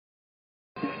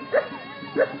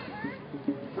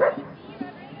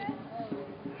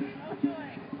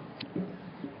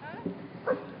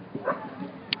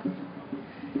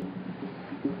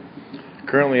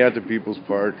Currently at the People's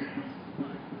Park.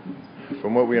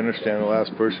 From what we understand, the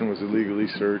last person was illegally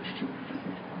searched.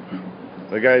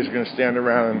 The guy's going to stand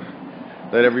around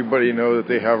and let everybody know that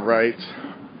they have rights.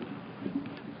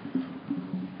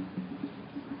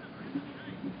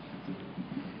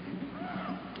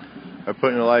 By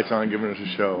putting the lights on and giving us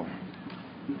a show.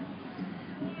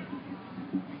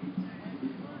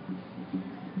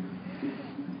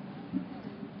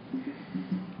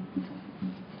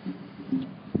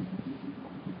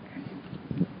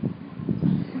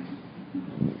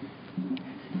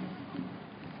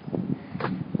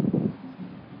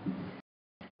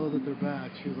 That they're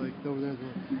back. She was like over there. Is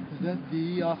that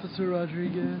the Officer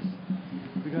Rodriguez?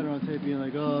 We got her on tape being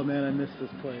like, "Oh man, I missed this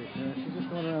place." You know, she's just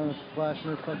going around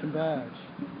flashing her fucking badge.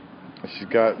 She's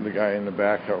got the guy in the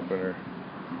back helping her.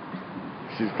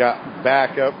 She's got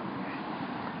backup.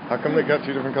 How come they got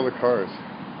two different colored cars?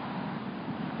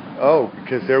 Oh,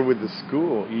 because they're with the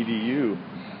school, EDU,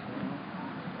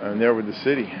 and they're with the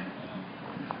city.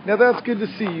 Now that's good to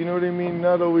see. You know what I mean?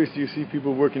 Not always do you see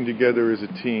people working together as a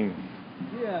team.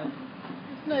 Yeah,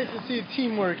 it's nice to see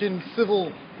teamwork in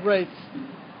civil rights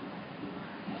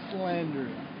slander,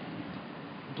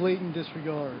 blatant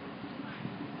disregard.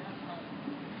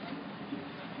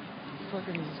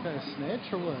 Fucking, is this guy a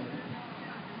snitch or what?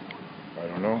 I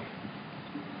don't know.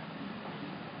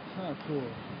 It's not cool.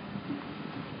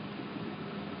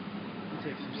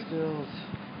 Take some stills.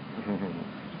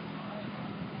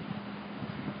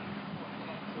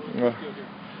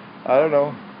 I don't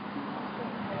know.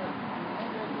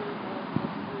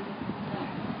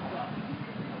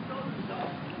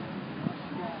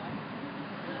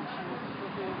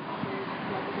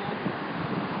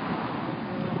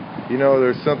 You know,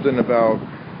 there's something about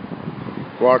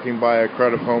walking by a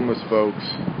crowd of homeless folks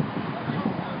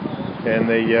and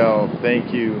they yell,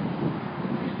 "Thank you,"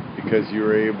 because you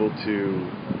were able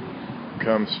to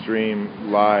come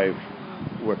stream live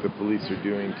what the police are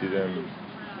doing to them.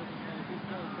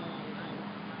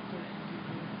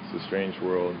 It's a strange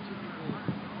world.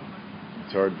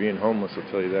 It's hard being homeless, I'll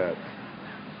tell you that.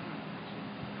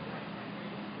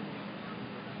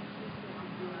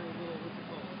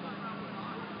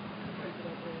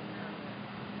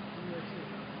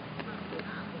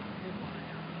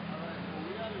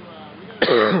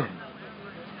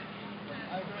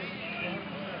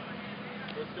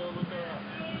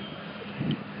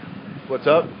 What's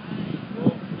up?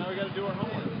 Well, now we gotta do our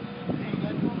homework.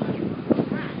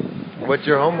 What's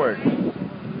your homework?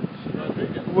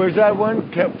 Where's that one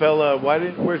fella?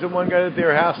 Where's the one guy that they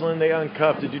were hassling? They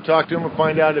uncuffed. Did you talk to him and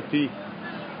find out if he? He doesn't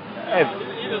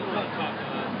want to talk to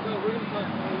us. No, we're gonna talk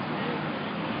to him.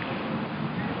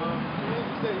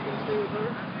 You gonna stay with her?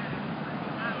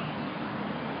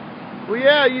 Well,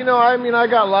 yeah, you know, I mean, I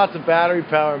got lots of battery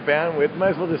power and bandwidth.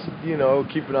 Might as well just, you know,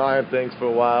 keep an eye on things for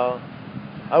a while.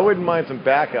 I wouldn't mind some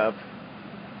backup.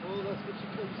 Well, that's what you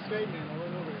told the skate man. I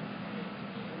went over there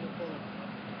on the phone.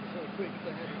 Just real quick,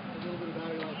 because I had a little bit of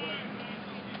battery life left.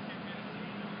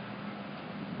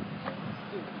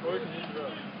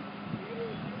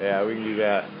 Yeah, we can do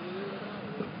that.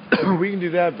 We can do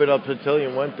that, but I'll tell you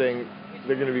one thing.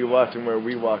 They're going to be watching where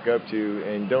we walk up to,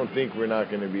 and don't think we're not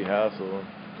going to be hassled.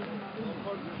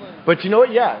 But you know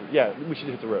what? Yeah, we should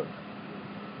hit the road.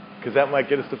 Because that might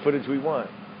get us the footage we want.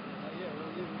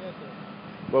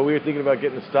 Well, we were thinking about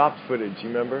getting the stopped footage, you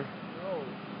remember? No.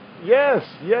 Yes,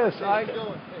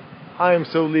 I am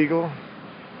so legal.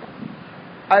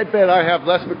 I bet I have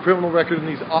less of a criminal record than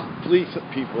these police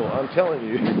people, I'm telling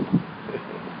you.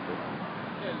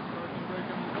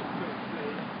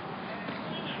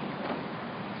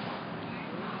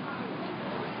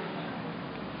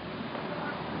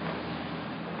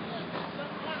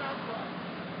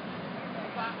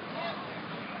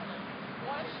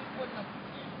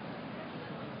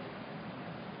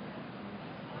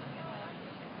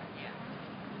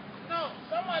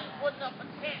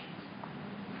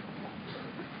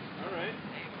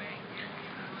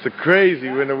 It's crazy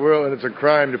in the world, and it's a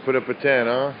crime to put up a tent,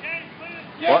 huh?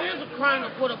 Yeah, what? It is a crime to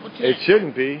put up a tent. It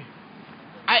shouldn't be.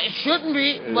 It shouldn't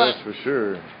be, but... That's for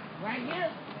sure. Right here.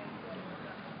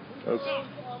 That's...